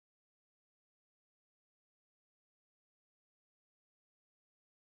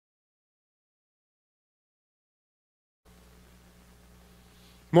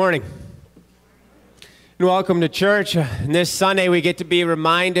Morning. And welcome to church. And this Sunday we get to be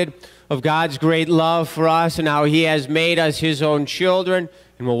reminded of God's great love for us and how He has made us His own children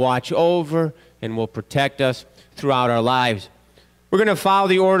and will watch over and will protect us throughout our lives. We're going to follow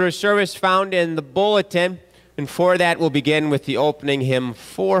the order of service found in the bulletin, and for that we'll begin with the opening hymn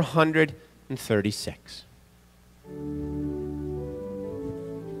 436.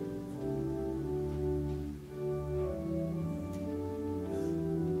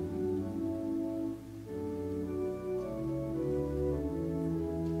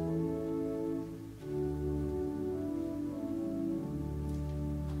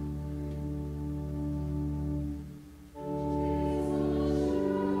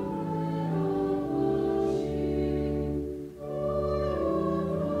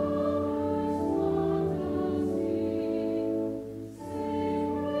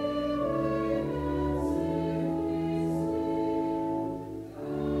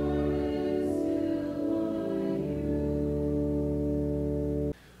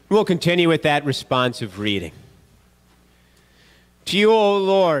 We'll continue with that responsive reading. To you, O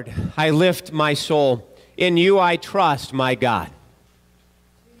Lord, I lift my soul. In you I trust, my God. To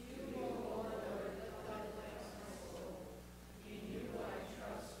you, O Lord, I lift my soul. In you I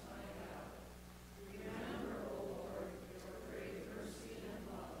trust, my God. Remember, O Lord, your great mercy and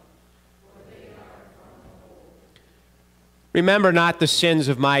love, for they are from of old. Remember not the sins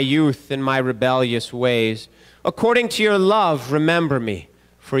of my youth and my rebellious ways. According to your love, remember me.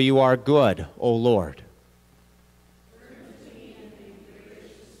 For you are good, O Lord. Turn to me and be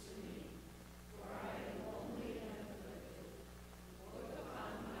gracious to me, for I am lonely and afflicted. Look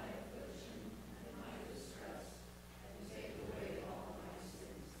upon my affliction and my distress, and take away all my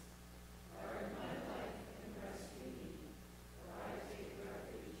sins. Guard my life and rescue me, for I take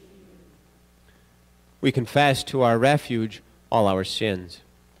refuge in you. We confess to our refuge all our sins.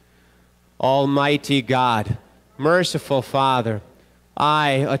 Almighty God, merciful Father,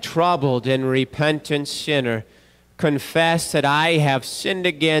 I, a troubled and repentant sinner, confess that I have sinned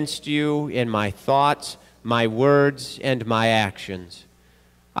against you in my thoughts, my words, and my actions.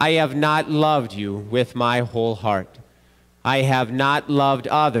 I have not loved you with my whole heart. I have not loved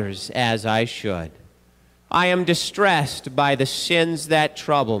others as I should. I am distressed by the sins that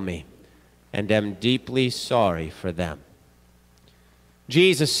trouble me, and am deeply sorry for them.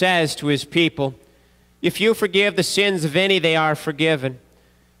 Jesus says to his people, if you forgive the sins of any, they are forgiven.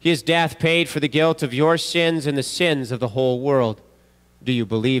 His death paid for the guilt of your sins and the sins of the whole world. Do you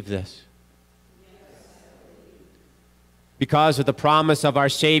believe this? Yes, I believe. Because of the promise of our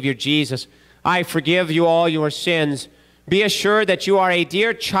Savior Jesus, I forgive you all your sins. Be assured that you are a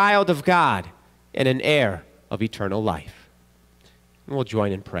dear child of God and an heir of eternal life. And we'll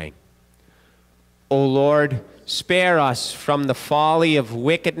join in praying. O Lord, spare us from the folly of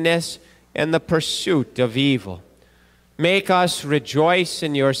wickedness and the pursuit of evil. Make us rejoice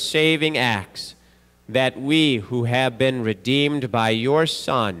in your saving acts, that we who have been redeemed by your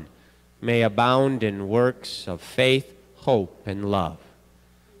Son may abound in works of faith, hope, and love.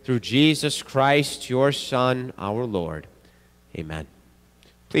 Through Jesus Christ, your Son, our Lord. Amen.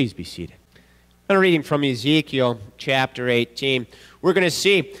 Please be seated. I'm reading from Ezekiel chapter 18. We're going to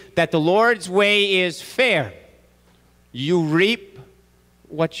see that the Lord's way is fair. You reap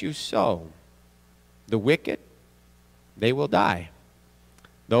what you sow. The wicked, they will die.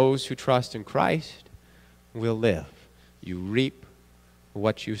 Those who trust in Christ will live. You reap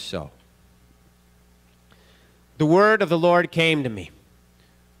what you sow. The word of the Lord came to me.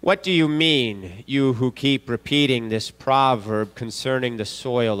 What do you mean, you who keep repeating this proverb concerning the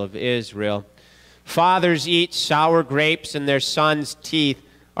soil of Israel? Fathers eat sour grapes, and their sons' teeth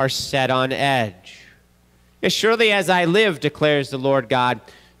are set on edge. As surely as I live, declares the Lord God,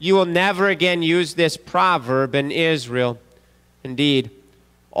 you will never again use this proverb in Israel. Indeed,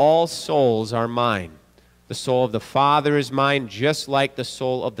 all souls are mine. The soul of the Father is mine, just like the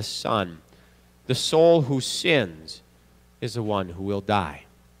soul of the Son. The soul who sins is the one who will die.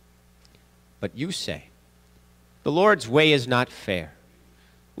 But you say, the Lord's way is not fair.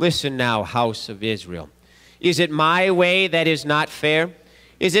 Listen now, house of Israel. Is it my way that is not fair?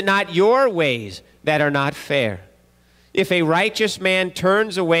 Is it not your ways that are not fair? If a righteous man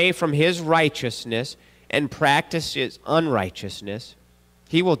turns away from his righteousness and practices unrighteousness,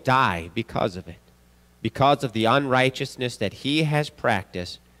 he will die because of it. Because of the unrighteousness that he has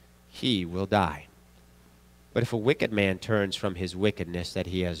practiced, he will die. But if a wicked man turns from his wickedness that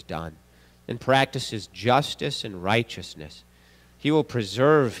he has done and practices justice and righteousness, he will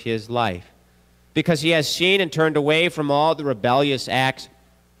preserve his life, because he has seen and turned away from all the rebellious acts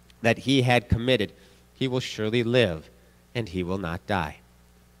that he had committed. He will surely live, and he will not die.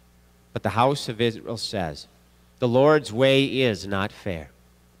 But the house of Israel says, the Lord's way is not fair.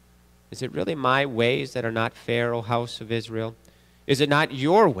 Is it really my ways that are not fair, O house of Israel? Is it not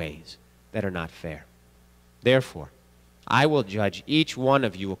your ways that are not fair? Therefore, I will judge each one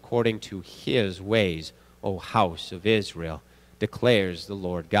of you according to his ways, O house of Israel, declares the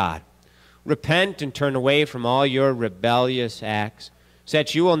Lord God. Repent and turn away from all your rebellious acts, so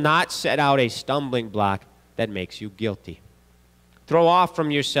that you will not set out a stumbling block that makes you guilty. Throw off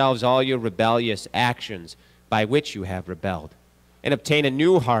from yourselves all your rebellious actions by which you have rebelled, and obtain a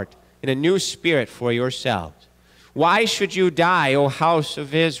new heart and a new spirit for yourselves. Why should you die, O house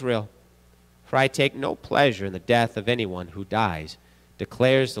of Israel? For I take no pleasure in the death of anyone who dies,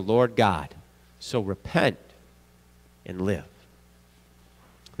 declares the Lord God. So repent and live.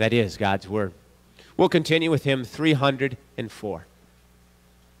 That is God's word. We'll continue with hymn 304.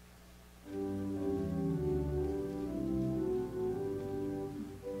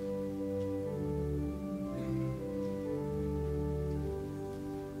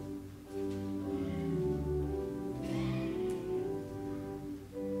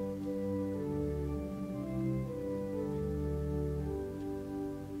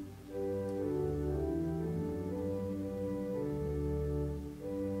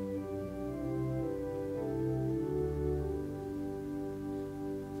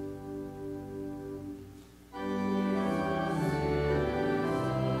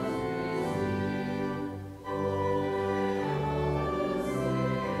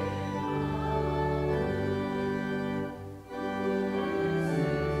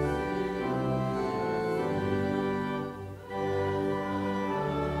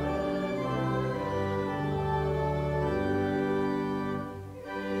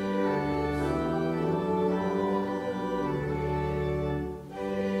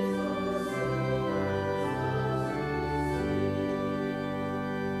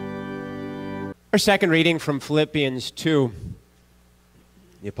 Our second reading from Philippians 2.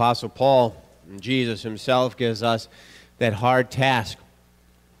 The Apostle Paul and Jesus himself gives us that hard task,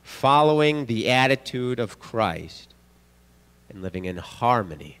 following the attitude of Christ and living in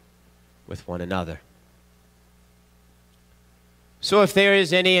harmony with one another. So if there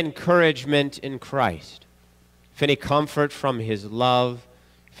is any encouragement in Christ, if any comfort from his love,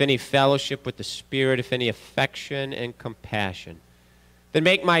 if any fellowship with the Spirit, if any affection and compassion, then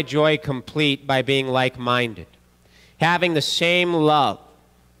make my joy complete by being like-minded, having the same love,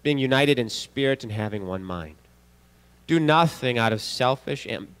 being united in spirit and having one mind. Do nothing out of selfish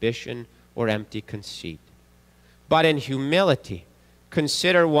ambition or empty conceit, but in humility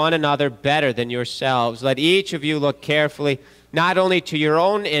consider one another better than yourselves. Let each of you look carefully not only to your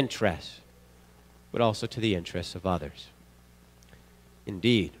own interests, but also to the interests of others.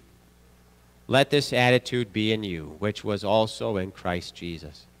 Indeed, let this attitude be in you, which was also in Christ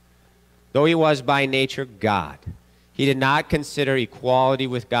Jesus. Though he was by nature God, he did not consider equality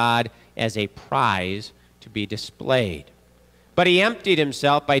with God as a prize to be displayed. But he emptied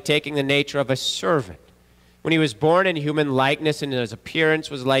himself by taking the nature of a servant. When he was born in human likeness and his appearance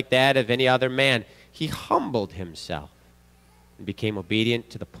was like that of any other man, he humbled himself and became obedient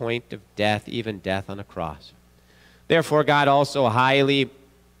to the point of death, even death on a cross. Therefore God also highly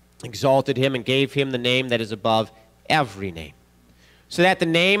exalted him and gave him the name that is above every name, so that the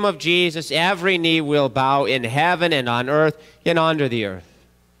name of Jesus every knee will bow in heaven and on earth and under the earth,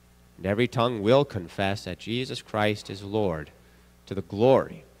 and every tongue will confess that Jesus Christ is Lord, to the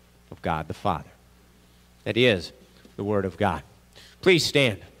glory of God the Father. That is the word of God. Please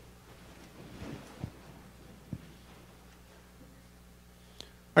stand.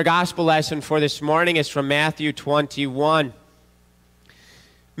 Our gospel lesson for this morning is from Matthew 21.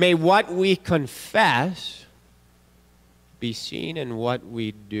 May what we confess be seen in what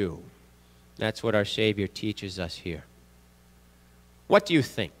we do. That's what our Savior teaches us here. What do you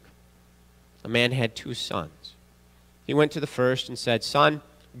think? A man had 2 sons. He went to the first and said, "Son,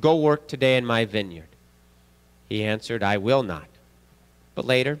 go work today in my vineyard." He answered, "I will not." But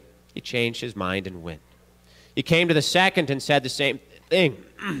later, he changed his mind and went. He came to the second and said the same thing.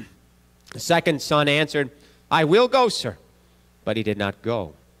 The second son answered, "I will go, sir." But he did not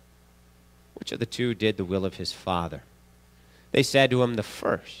go. Which of the 2 did the will of his father? They said to him, "The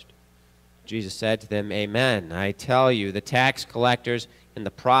first." Jesus said to them, "Amen. I tell you, the tax collectors and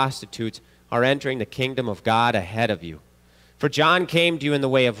the prostitutes are entering the kingdom of God ahead of you. For John came to you in the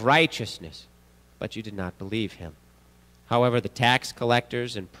way of righteousness, but you did not believe him. However, the tax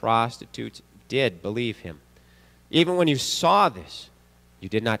collectors and prostitutes did believe him. Even when you saw this, you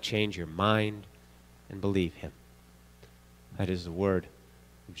did not change your mind and believe him." That is the word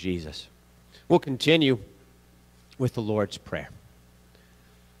of Jesus. We'll continue with the Lord's Prayer.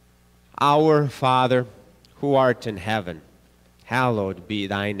 Our Father, who art in heaven, hallowed be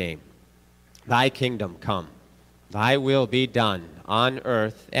thy name. Thy kingdom come, thy will be done on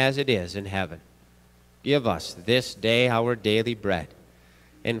earth as it is in heaven. Give us this day our daily bread,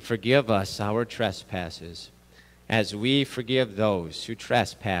 and forgive us our trespasses, as we forgive those who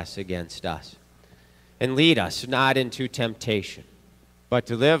trespass against us. And lead us not into temptation, but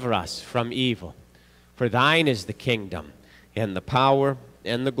deliver us from evil. For thine is the kingdom, and the power,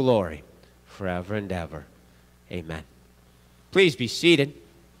 and the glory, forever and ever. Amen. Please be seated.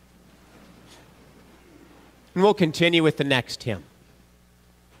 And we'll continue with the next hymn.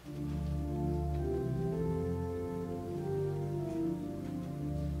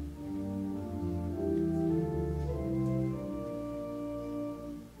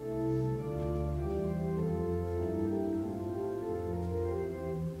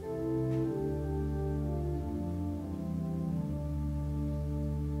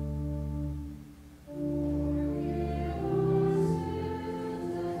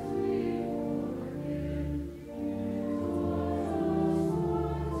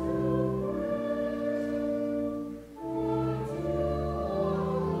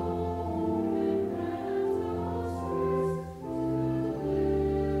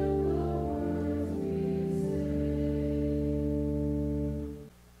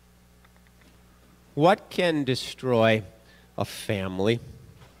 What can destroy a family?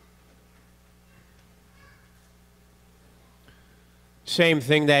 Same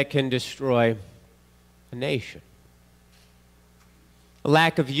thing that can destroy a nation. A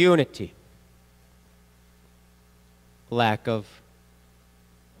lack of unity. A lack of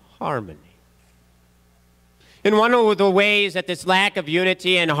harmony. And one of the ways that this lack of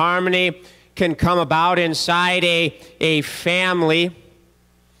unity and harmony can come about inside a family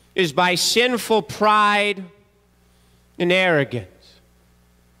is by sinful pride and arrogance.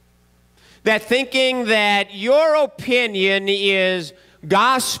 That thinking that your opinion is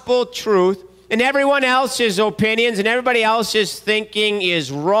gospel truth and everyone else's opinions and everybody else's thinking is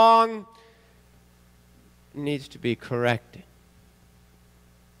wrong needs to be corrected.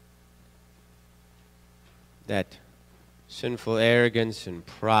 That sinful arrogance and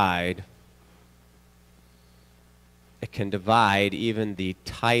pride, it can divide even the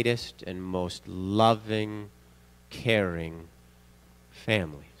tightest and most loving, caring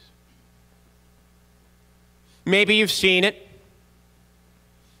families. Maybe you've seen it.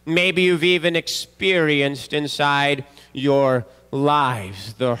 Maybe you've even experienced inside your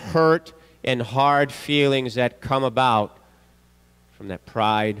lives the hurt and hard feelings that come about from that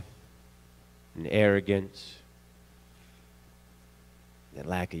pride and arrogance, that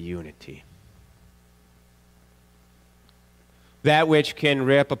lack of unity. That which can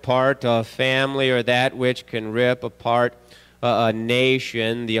rip apart a family, or that which can rip apart a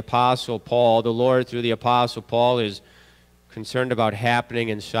nation. The Apostle Paul, the Lord through the Apostle Paul, is concerned about happening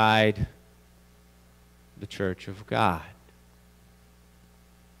inside the church of God.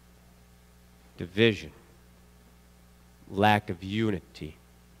 Division, lack of unity,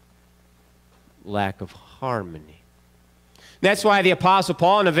 lack of harmony. That's why the Apostle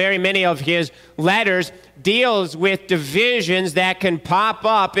Paul, in very many of his letters, deals with divisions that can pop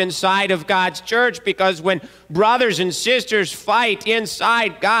up inside of God's church, because when brothers and sisters fight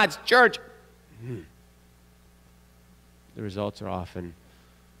inside God's church, the results are often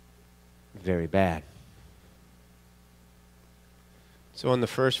very bad. So in the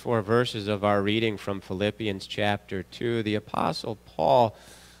first 4 verses of our reading from Philippians chapter 2, the Apostle Paul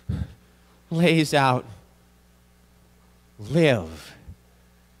lays out, live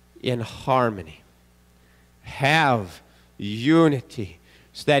in harmony, have unity,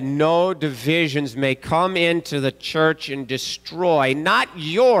 so that no divisions may come into the church and destroy not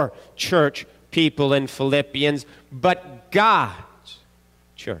your church people in Philippians, but God's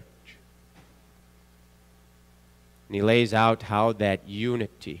church. And he lays out how that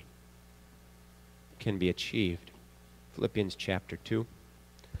unity can be achieved. Philippians chapter 2.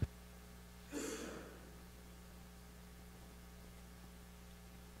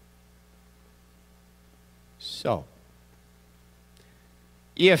 So,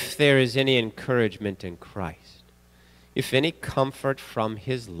 if there is any encouragement in Christ, if any comfort from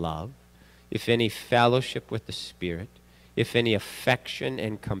his love, if any fellowship with the Spirit, if any affection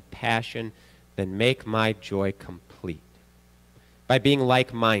and compassion, then make my joy complete by being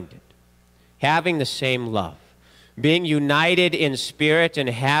like-minded, having the same love, being united in spirit and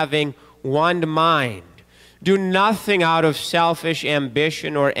having one mind. Do nothing out of selfish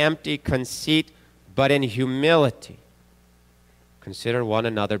ambition or empty conceit, but in humility consider one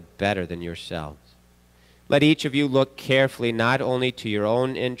another better than yourselves. Let each of you look carefully not only to your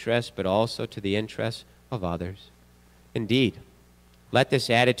own interests, but also to the interests of others. Indeed, let this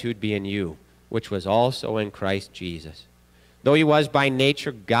attitude be in you, which was also in Christ Jesus. Though he was by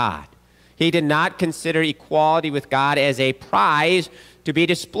nature God, he did not consider equality with God as a prize to be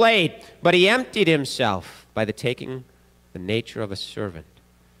displayed, but he emptied himself by the taking the nature of a servant.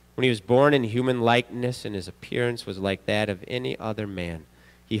 When he was born in human likeness, and his appearance was like that of any other man,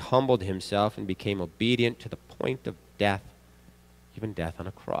 he humbled himself and became obedient to the point of death, even death on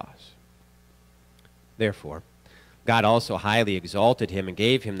a cross. Therefore, God also highly exalted him and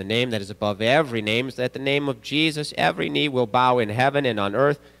gave him the name that is above every name, so that at the name of Jesus every knee will bow in heaven and on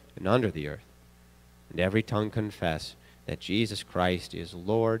earth and under the earth, and every tongue confess that Jesus Christ is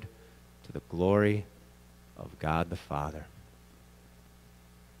Lord, to the glory of God the Father.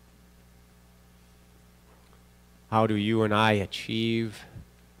 How do you and I achieve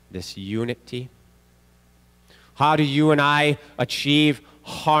this unity? How do you and I achieve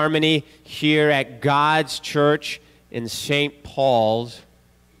harmony here at God's church in St. Paul's,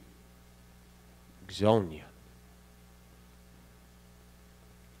 Xonia?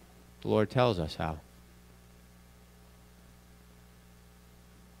 The Lord tells us how.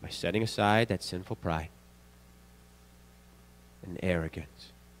 By setting aside that sinful pride and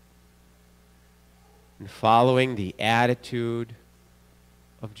arrogance and following the attitude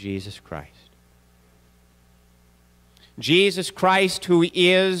of Jesus Christ. Jesus Christ, who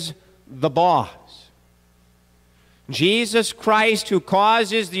is the boss. Jesus Christ, who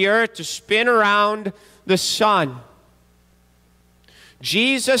causes the earth to spin around the sun.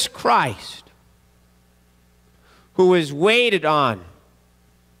 Jesus Christ, who is waited on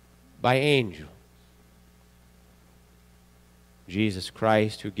by angels. Jesus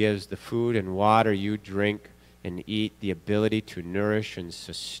Christ, who gives the food and water you drink and eat the ability to nourish and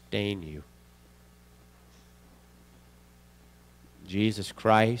sustain you. Jesus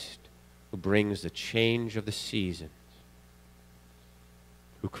Christ, who brings the change of the seasons,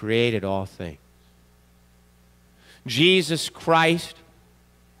 who created all things. Jesus Christ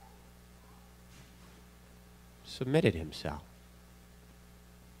submitted himself,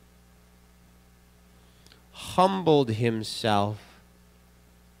 humbled himself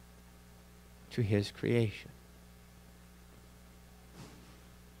to his creation.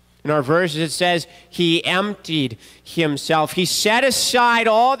 In our verses it says, he emptied himself. He set aside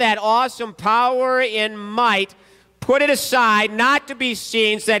all that awesome power and might, put it aside, not to be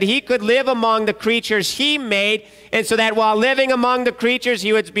seen, so that he could live among the creatures he made, and so that while living among the creatures,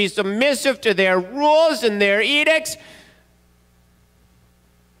 he would be submissive to their rules and their edicts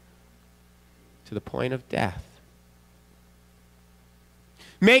to the point of death.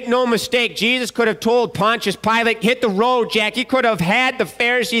 Make no mistake, Jesus could have told Pontius Pilate, hit the road, Jack. He could have had the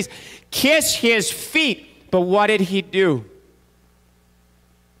Pharisees kiss his feet. But what did he do?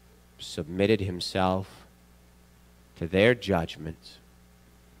 Submitted himself to their judgments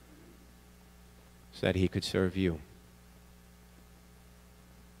so that he could serve you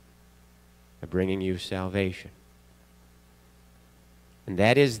by bringing you salvation. And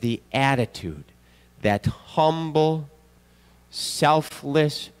that is the attitude, that humble,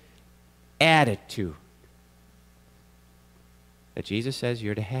 selfless attitude that Jesus says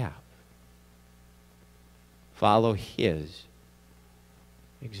you're to have. Follow his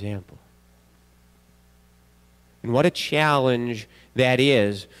example. And what a challenge that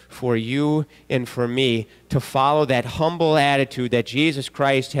is for you and for me to follow that humble attitude that Jesus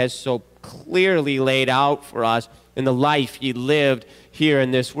Christ has so clearly laid out for us in the life he lived here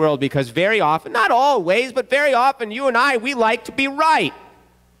in this world. Because very often, not always, but very often, you and I, we like to be right.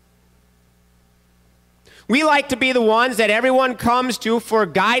 We like to be the ones that everyone comes to for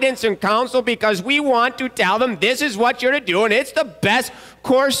guidance and counsel because we want to tell them this is what you're to do and it's the best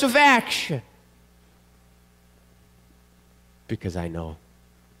course of action. Because I know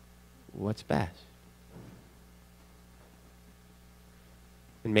what's best.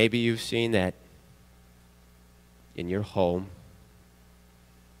 And maybe you've seen that in your home,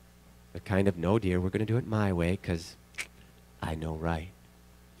 the kind of, no, dear, we're going to do it my way because I know right.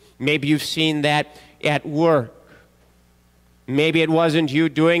 Maybe you've seen that at work. Maybe it wasn't you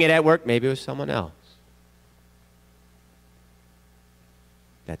doing it at work. Maybe it was someone else.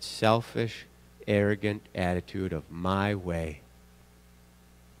 That selfish, arrogant attitude of my way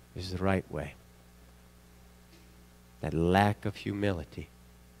is the right way. That lack of humility.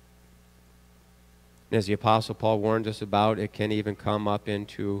 And as the Apostle Paul warns us about, it can even come up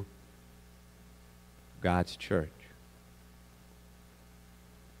into God's church.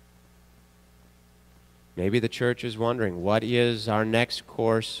 Maybe the church is wondering, what is our next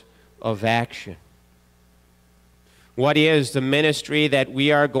course of action? What is the ministry that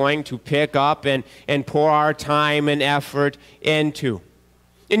we are going to pick up and pour our time and effort into?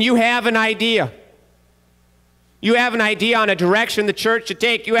 And you have an idea. You have an idea on a direction the church should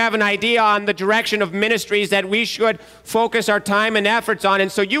take. You have an idea on the direction of ministries that we should focus our time and efforts on.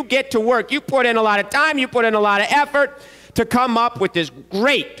 And so you get to work. You put in a lot of time. You put in a lot of effort to come up with this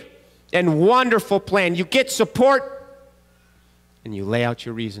great and wonderful plan. You get support, and you lay out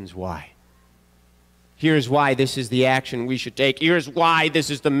your reasons why. Here's why this is the action we should take. Here's why this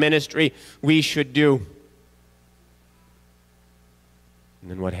is the ministry we should do.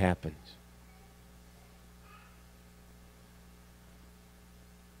 And then what happens?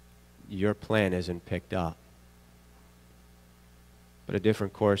 Your plan isn't picked up, but a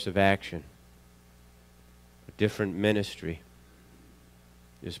different course of action, a different ministry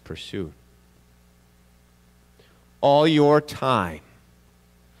is pursued. All your time,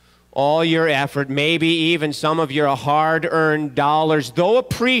 all your effort, maybe even some of your hard-earned dollars, though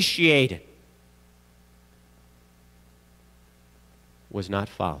appreciated, was not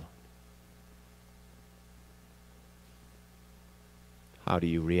followed. How do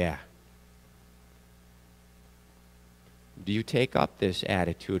you react? Do you take up this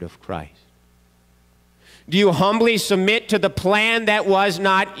attitude of Christ? Do you humbly submit to the plan that was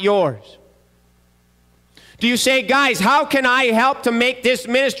not yours? Do you say, guys, how can I help to make this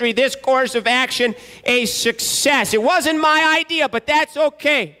ministry, this course of action, a success? It wasn't my idea, but that's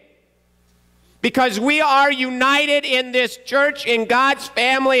okay. Because we are united in this church, in God's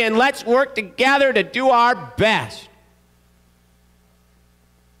family, and let's work together to do our best.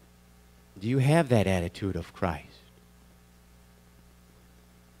 Do you have that attitude of Christ?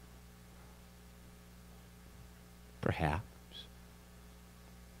 Perhaps.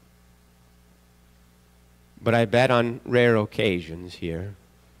 But I bet on rare occasions here,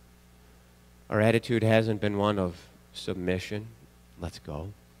 our attitude hasn't been one of submission. Let's go.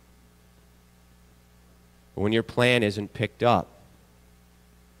 But when your plan isn't picked up,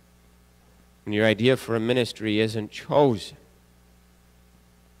 when your idea for a ministry isn't chosen,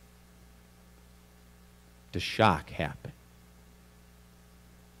 does shock happen?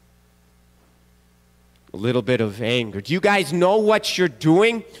 A little bit of anger. Do you guys know what you're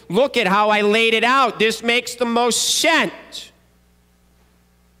doing? Look at how I laid it out. This makes the most sense.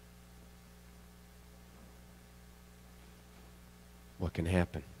 What can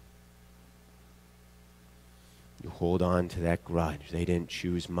happen? You hold on to that grudge. They didn't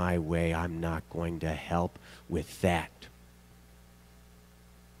choose my way. I'm not going to help with that.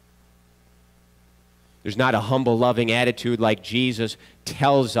 There's not a humble, loving attitude like Jesus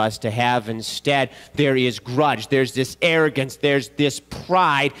tells us to have. Instead, there is grudge. There's this arrogance. There's this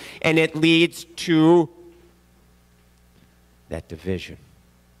pride. And it leads to that division.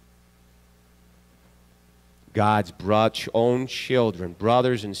 God's own children,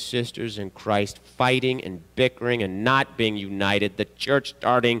 brothers and sisters in Christ, fighting and bickering and not being united. The church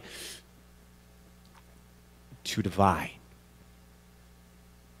starting to divide.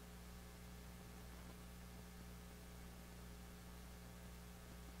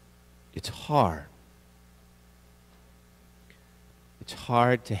 It's hard. It's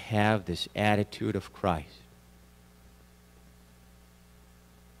hard to have this attitude of Christ.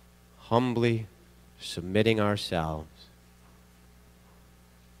 Humbly submitting ourselves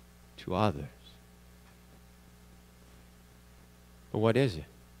to others. But what is it?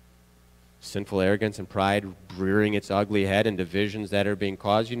 Sinful arrogance and pride rearing its ugly head and divisions that are being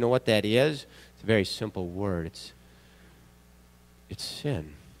caused. You know what that is? It's a very simple word. It's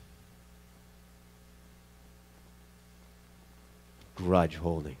sin. Grudge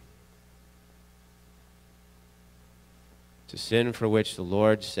holding. It's a sin for which the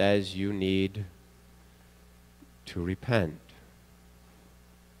Lord says you need to repent.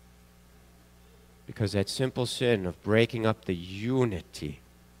 Because that simple sin of breaking up the unity,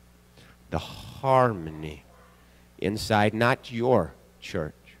 the harmony inside not your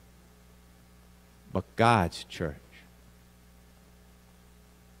church, but God's church,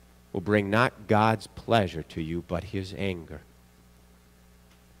 will bring not God's pleasure to you, but His anger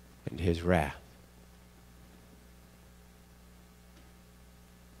and His wrath.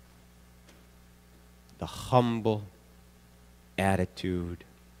 The humble attitude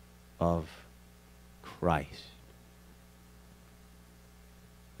of Christ.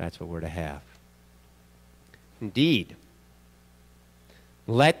 That's what we're to have. Indeed,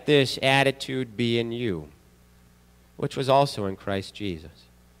 let this attitude be in you, which was also in Christ Jesus.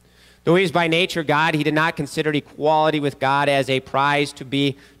 Though He is by nature God, He did not consider equality with God as a prize to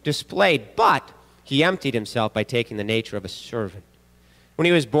be displayed, but He emptied Himself by taking the nature of a servant, When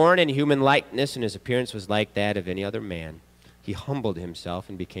he was born in human likeness and his appearance was like that of any other man, he humbled himself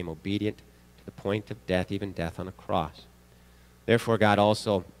and became obedient to the point of death, even death on a cross. Therefore God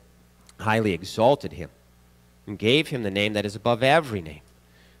also highly exalted him and gave him the name that is above every name,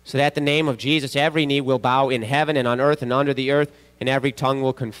 so that at the name of Jesus every knee will bow in heaven and on earth and under the earth, and every tongue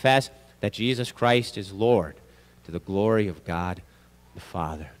will confess that Jesus Christ is Lord, to the glory of God the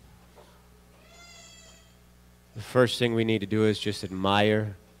Father. The first thing we need to do is just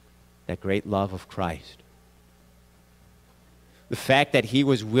admire that great love of Christ. The fact that he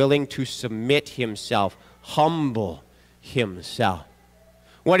was willing to submit himself, humble himself.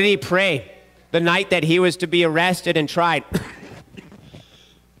 What did he pray the night that he was to be arrested and tried?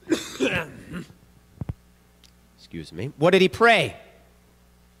 Excuse me. What did he pray?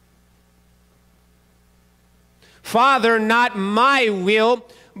 Father, not my will,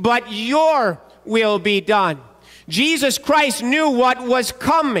 but your will be done. Jesus Christ knew what was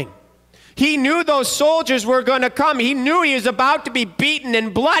coming. He knew those soldiers were going to come. He knew he was about to be beaten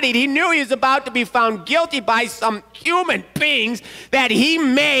and bloodied. He knew he was about to be found guilty by some human beings that he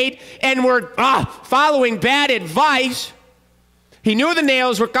made and were following bad advice. He knew the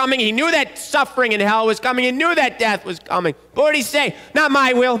nails were coming. He knew that suffering in hell was coming. He knew that death was coming. But what did he say? Not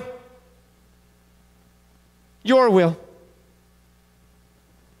my will. Your will.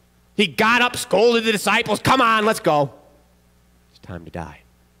 He got up, scolded the disciples. Come on, let's go. It's time to die.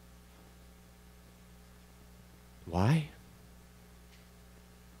 Why?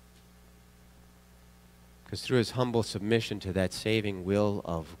 Because through his humble submission to that saving will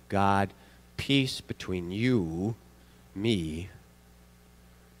of God, peace between you, me,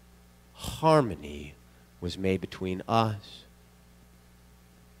 harmony was made between us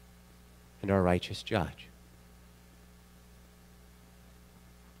and our righteous judge.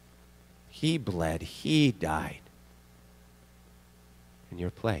 He bled, he died in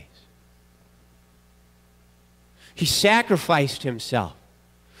your place. He sacrificed himself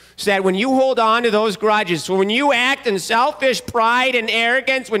so that when you hold on to those grudges, so when you act in selfish pride and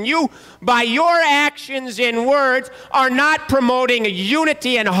arrogance, when you, by your actions and words, are not promoting a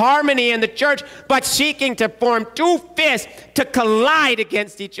unity and harmony in the church, but seeking to form two fists to collide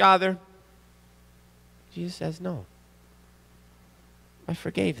against each other, Jesus says, no. I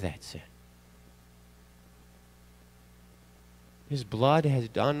forgave that sin. His blood has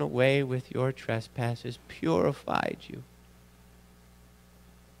done away with your trespasses, purified you,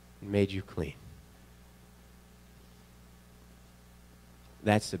 and made you clean.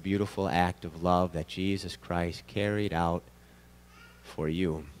 That's the beautiful act of love that Jesus Christ carried out for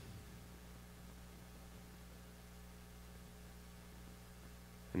you.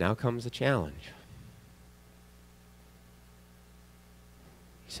 And now comes the challenge.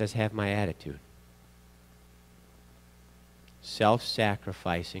 He says, have my attitude.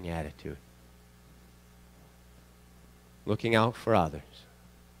 Self-sacrificing attitude. Looking out for others.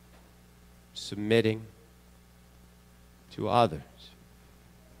 Submitting to others.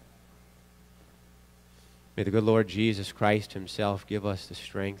 May the good Lord Jesus Christ himself give us the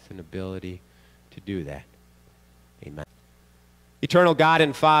strength and ability to do that. Amen. Eternal God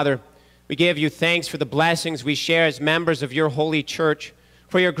and Father, we give you thanks for the blessings we share as members of your holy church,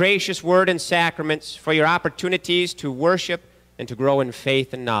 for your gracious word and sacraments, for your opportunities to worship and to grow in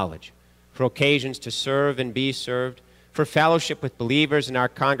faith and knowledge, for occasions to serve and be served, for fellowship with believers in our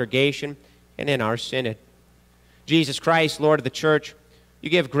congregation and in our synod. Jesus Christ, Lord of the church, you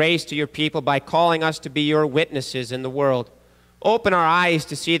give grace to your people by calling us to be your witnesses in the world. Open our eyes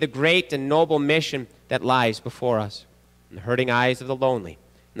to see the great and noble mission that lies before us, in the hurting eyes of the lonely,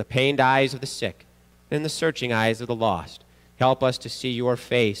 in the pained eyes of the sick, and in the searching eyes of the lost. Help us to see your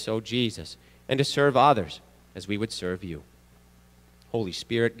face, O Jesus, and to serve others as we would serve you. Holy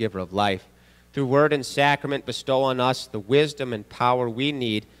Spirit, giver of life, through word and sacrament bestow on us the wisdom and power we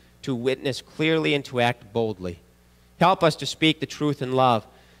need to witness clearly and to act boldly. Help us to speak the truth in love,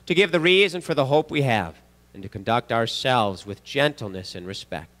 to give the reason for the hope we have, and to conduct ourselves with gentleness and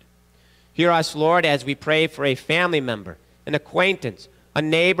respect. Hear us, Lord, as we pray for a family member, an acquaintance, a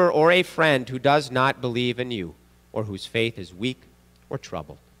neighbor, or a friend who does not believe in you, or whose faith is weak or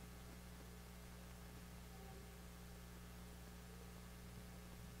troubled.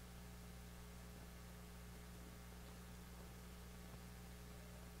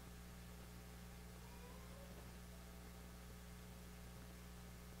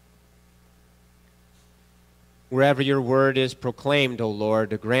 Wherever your word is proclaimed, O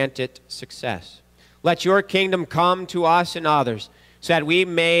Lord, grant it success. Let your kingdom come to us and others, so that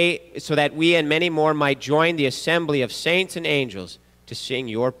we and many more might join the assembly of saints and angels to sing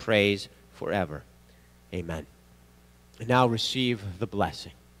your praise forever. Amen. And now receive the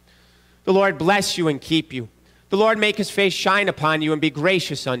blessing. The Lord bless you and keep you. The Lord make his face shine upon you and be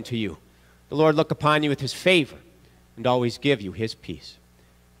gracious unto you. The Lord look upon you with his favor and always give you his peace.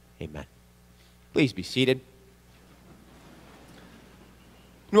 Amen. Please be seated.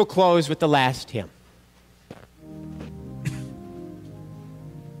 And we'll close with the last hymn.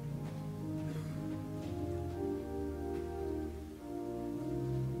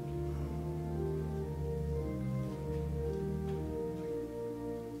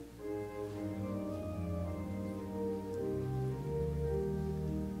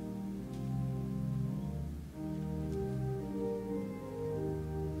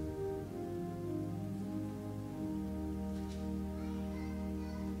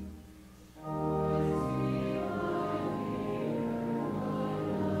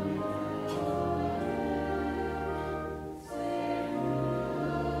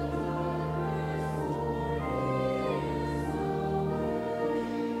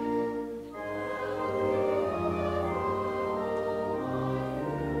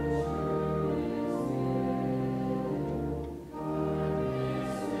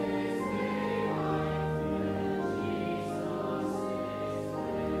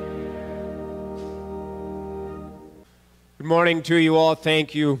 Good morning to you all.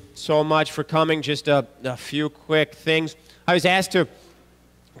 Thank you so much for coming. Just a few quick things. I was asked to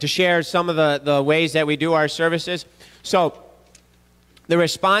share some of the ways that we do our services. So the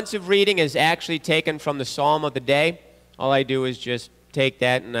responsive reading is actually taken from the Psalm of the day. All I do is just take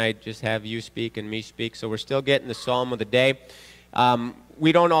that and I just have you speak and me speak. So we're still getting the Psalm of the day.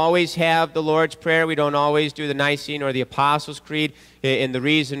 We don't always have the Lord's Prayer. We don't always do the Nicene or the Apostles' Creed. And the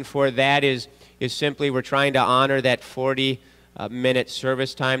reason for that is simply we're trying to honor that 40-minute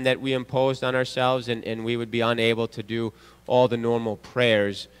service time that we imposed on ourselves, and we would be unable to do all the normal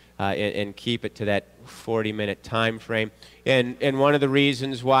prayers and keep it to that 40-minute time frame. And one of the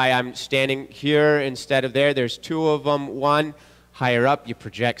reasons why I'm standing here instead of there, there's two of them. One, higher up, you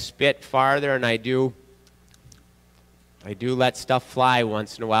project spit farther, and I do let stuff fly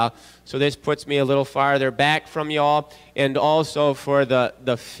once in a while. So this puts me a little farther back from y'all. And also for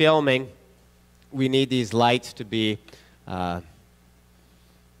the filming, we need these lights to be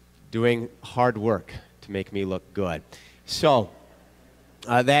doing hard work to make me look good. So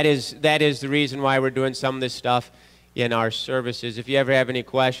that is the reason why we're doing some of this stuff in our services. If you ever have any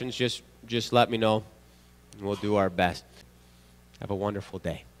questions, just let me know, and we'll do our best. Have a wonderful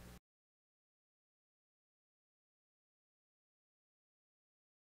day.